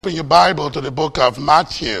Open your Bible to the book of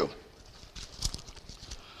Matthew,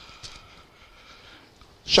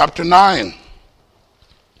 chapter 9.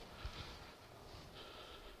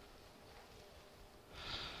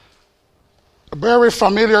 A very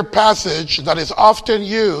familiar passage that is often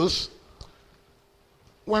used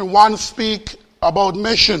when one speaks about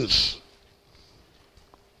missions.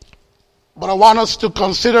 But I want us to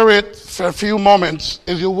consider it for a few moments,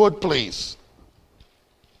 if you would please.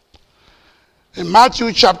 In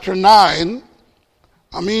Matthew chapter 9,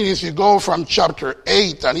 if you go from chapter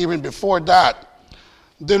 8 and even before that,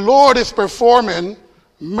 the Lord is performing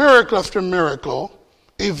miracle after miracle,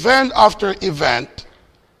 event after event,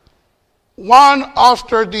 one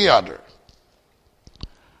after the other.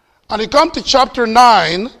 And you come to chapter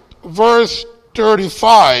 9, verse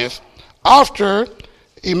 35, after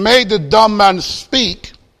he made the dumb man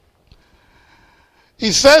speak,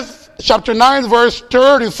 he says, chapter 9, verse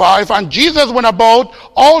 35, and Jesus went about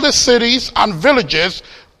all the cities and villages,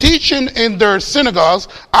 teaching in their synagogues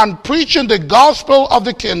and preaching the gospel of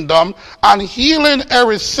the kingdom and healing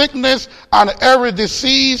every sickness and every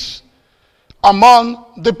disease among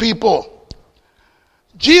the people.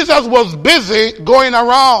 Jesus was busy going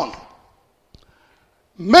around.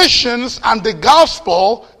 Missions and the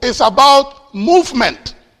gospel is about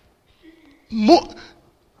movement.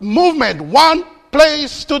 Movement, one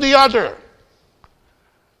place to the other.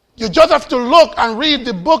 You just have to look and read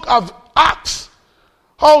the book of Acts.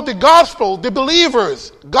 How the gospel, the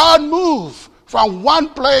believers, God moved from one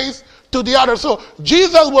place to the other. So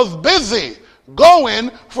Jesus was busy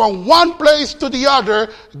going from one place to the other,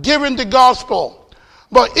 giving the gospel.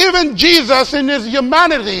 But even Jesus in his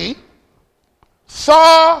humanity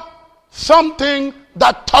saw something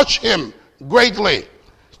that touched him greatly.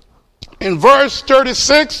 In verse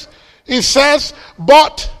 36, he says,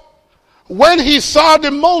 but when he saw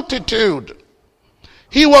the multitude,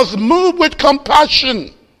 he was moved with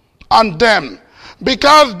compassion on them,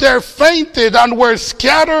 because they fainted and were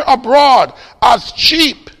scattered abroad as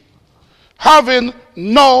sheep, having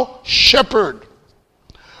no shepherd.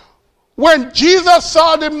 When Jesus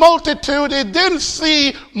saw the multitude, he didn't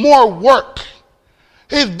see more work.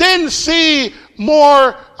 He didn't see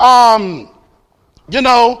more,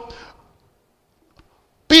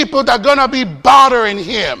 people that are going to be bothering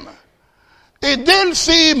him. He didn't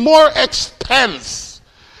see more expense.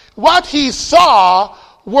 What he saw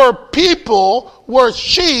were people, were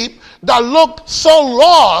sheep that looked so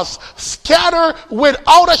lost, scattered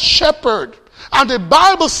without a shepherd. And the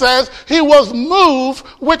Bible says he was moved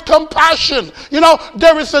with compassion.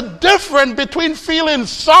 There is a difference between feeling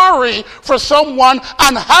sorry for someone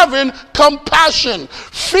and having compassion.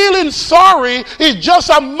 Feeling sorry is just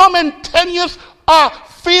a momentaneous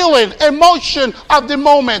feeling, emotion of the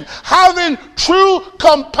moment. Having true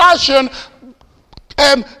compassion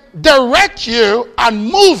direct you and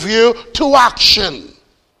move you to action,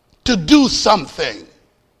 to do something.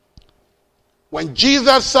 When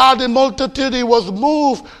Jesus saw the multitude, he was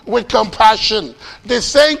moved with compassion. The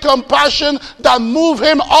same compassion that moved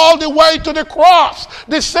him all the way to the cross.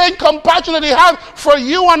 The same compassion that he had for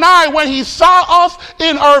you and I when he saw us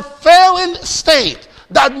in our failing state.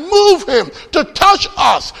 That moved him to touch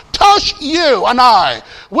us, touch you and I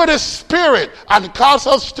with his spirit and cause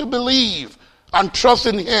us to believe and trust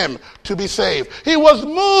in him to be saved. He was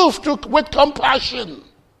moved with compassion.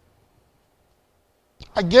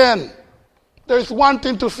 Again, there's one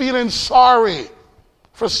thing to feeling sorry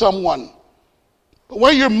for someone. But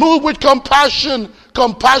when you're moved with compassion,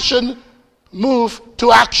 compassion moves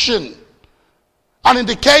to action. And in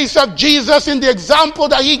the case of Jesus, in the example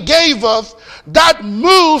that he gave us, that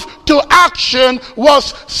move to action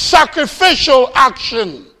was sacrificial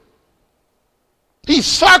action. He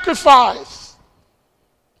sacrificed.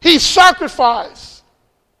 He sacrificed.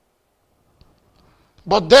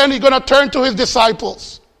 But then he's going to turn to his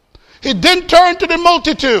disciples. He didn't turn to the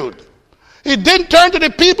multitude. He didn't turn to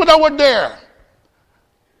the people that were there,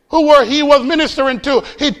 he was ministering to.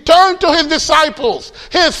 He turned to his disciples,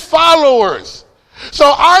 his followers.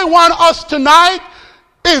 So I want us tonight,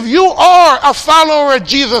 if you are a follower of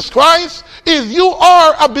Jesus Christ, if you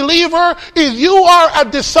are a believer, if you are a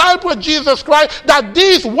disciple of Jesus Christ, that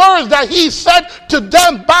these words that he said to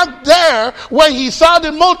them back there when he saw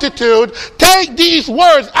the multitude, take these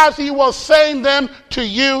words as he was saying them to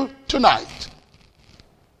you tonight.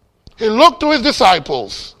 He looked to his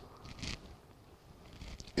disciples.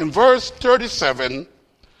 In verse 37,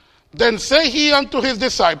 then say he unto his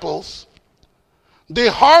disciples, the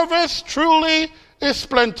harvest truly is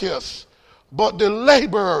plenteous, but the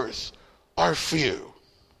laborers are few.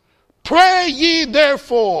 Pray ye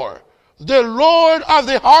therefore the Lord of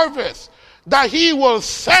the harvest that he will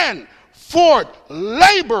send forth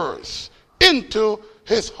laborers into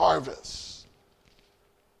his harvest.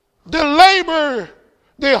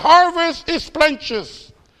 The harvest is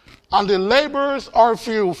plenteous, and the laborers are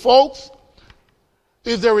few. Folks,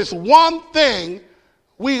 if there is one thing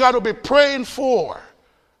we got to be praying for,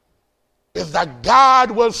 is that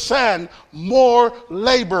God will send more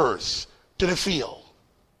laborers to the field.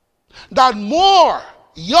 That more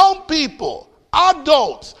young people,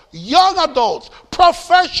 adults, young adults,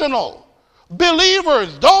 professional,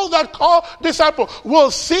 believers, those that call disciples,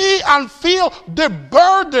 will see and feel the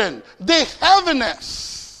burden, the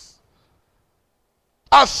heaviness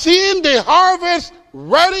of seeing the harvest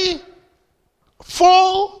ready,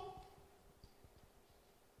 full,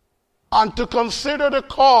 and to consider the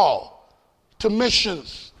call to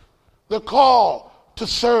missions, the call to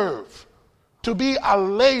serve, to be a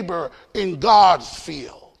laborer in God's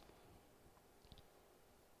field.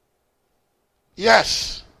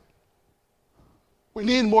 Yes, we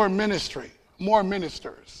need more ministry, more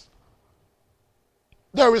ministers.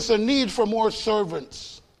 There is a need for more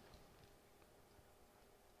servants.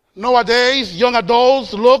 Nowadays, young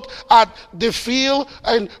adults look at the field,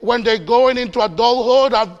 and when they're going into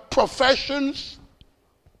adulthood, at professions.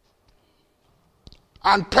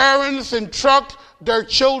 And parents instruct their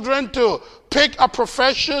children to pick a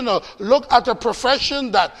profession or look at a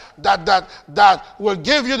profession that will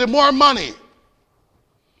give you the more money,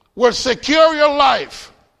 will secure your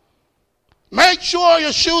life. Make sure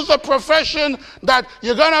you choose a profession that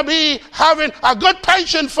you're going to be having a good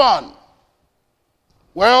pension fund.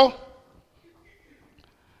 Well,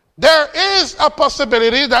 there is a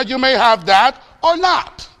possibility that you may have that or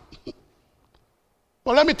not.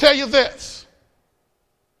 But let me tell you this.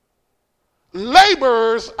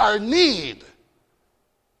 Laborers are needed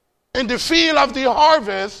in the field of the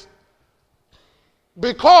harvest,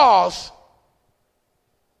 because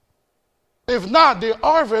if not, the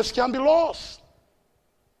harvest can be lost.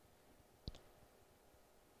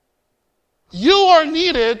 You are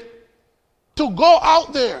needed to go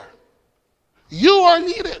out there. You are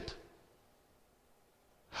needed.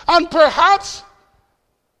 And perhaps,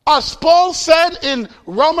 as Paul said in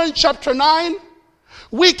Romans chapter 9,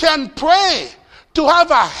 we can pray to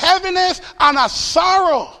have a heaviness and a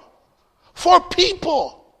sorrow for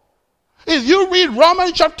people. If you read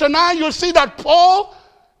Romans chapter 9, you'll see that Paul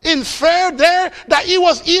inferred there that he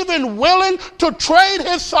was even willing to trade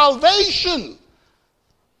his salvation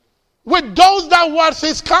with those that was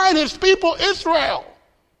his kind, his people Israel,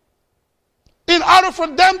 in order for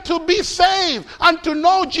them to be saved and to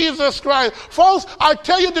know Jesus Christ. Folks, I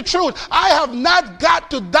tell you the truth, I have not got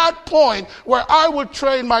to that point where I would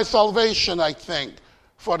trade my salvation, I think,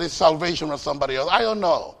 for the salvation of somebody else. I don't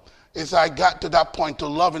know. It's I got to that point to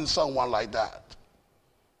loving someone like that.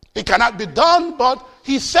 It cannot be done, but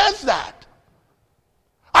he says that.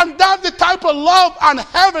 And that's the type of love and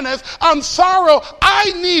heaviness and sorrow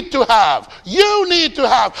I need to have. You need to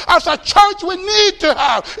have. As a church, we need to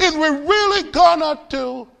have. If we're really gonna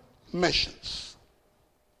do missions.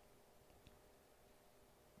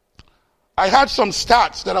 I had some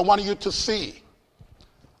stats that I wanted you to see.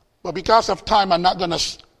 But because of time, I'm not gonna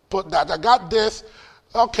put that. I got this.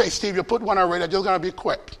 Okay, Steve, you put one already. I'm just gonna be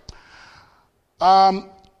quick.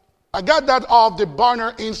 I got that off the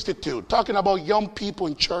Barna Institute, talking about young people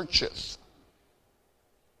in churches.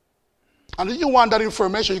 And if you want that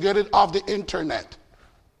information, you get it off the internet.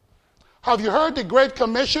 Have you heard the Great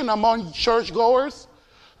Commission among churchgoers?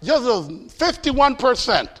 Just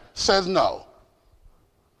 51% says no.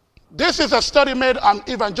 This is a study made on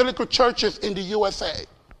evangelical churches in the USA.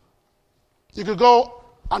 You could go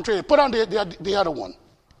and trade it. Put on the other one.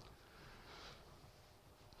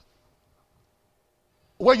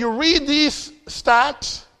 When you read these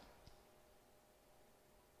stats,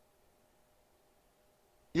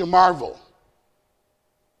 you marvel.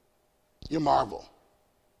 You marvel.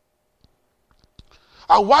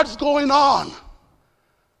 And what's going on?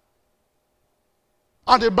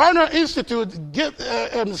 And the Barna Institute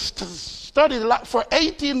studied for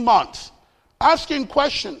 18 months, asking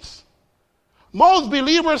questions. Most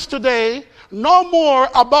believers today know more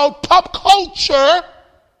about pop culture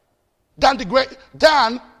than the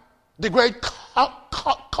Great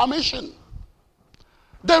Commission.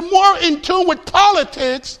 They're more in tune with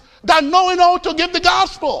politics than knowing how to give the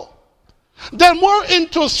gospel. They're more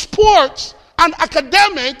into sports and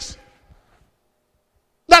academics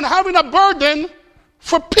than having a burden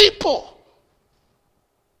for people.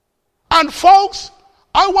 And folks,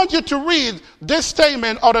 I want you to read this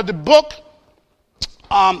statement out of the book,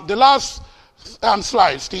 the last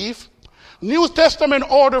slide, Steve. New Testament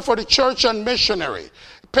Order for the Church and Missionary.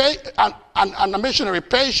 and a missionary,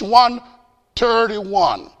 page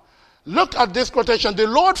 131. Look at this quotation. The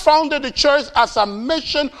Lord founded the church as a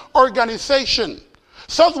mission organization.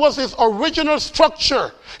 Such was his original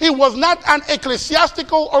structure. It was not an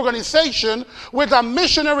ecclesiastical organization with a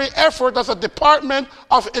missionary effort as a department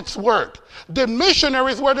of its work. The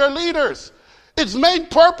missionaries were their leaders. Its main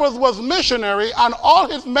purpose was missionary, and all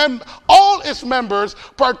its members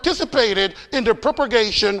participated in the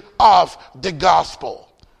propagation of the gospel.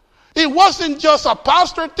 It wasn't just a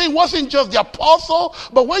pastor thing, wasn't just the apostle,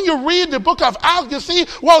 but when you read the book of Acts, you see,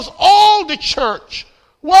 was all the church,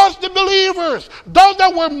 was the believers, those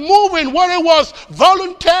that were moving, whether it was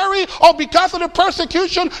voluntary or because of the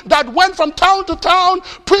persecution that went from town to town,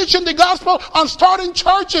 preaching the gospel and starting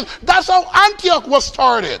churches. That's how Antioch was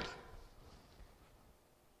started.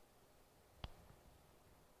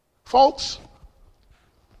 Folks,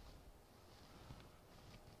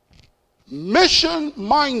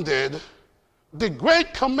 mission-minded, the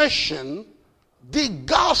Great Commission, the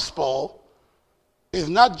gospel, is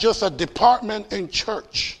not just a department in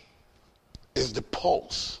church. It's the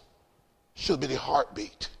pulse. Should be the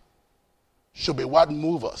heartbeat. Should be what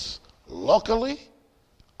moves us locally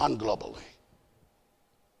and globally.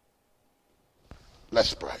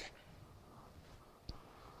 Let's pray.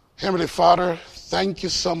 Heavenly Father, thank you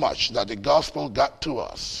so much that the gospel got to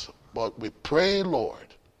us. But we pray, Lord,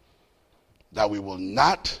 that we will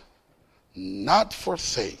not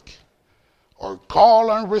forsake or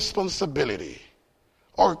call on responsibility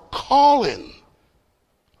or calling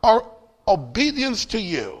or obedience to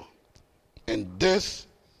you in this,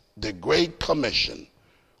 the Great Commission.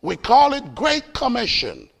 We call it Great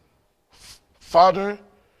Commission. Father,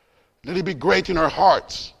 let it be great in our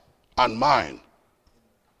hearts and mind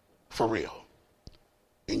for real.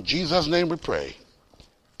 In Jesus' name we pray.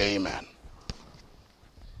 Amen.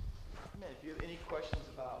 If you have any questions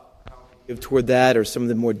about how we give toward that or some of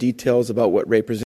the more details about what Ray presented,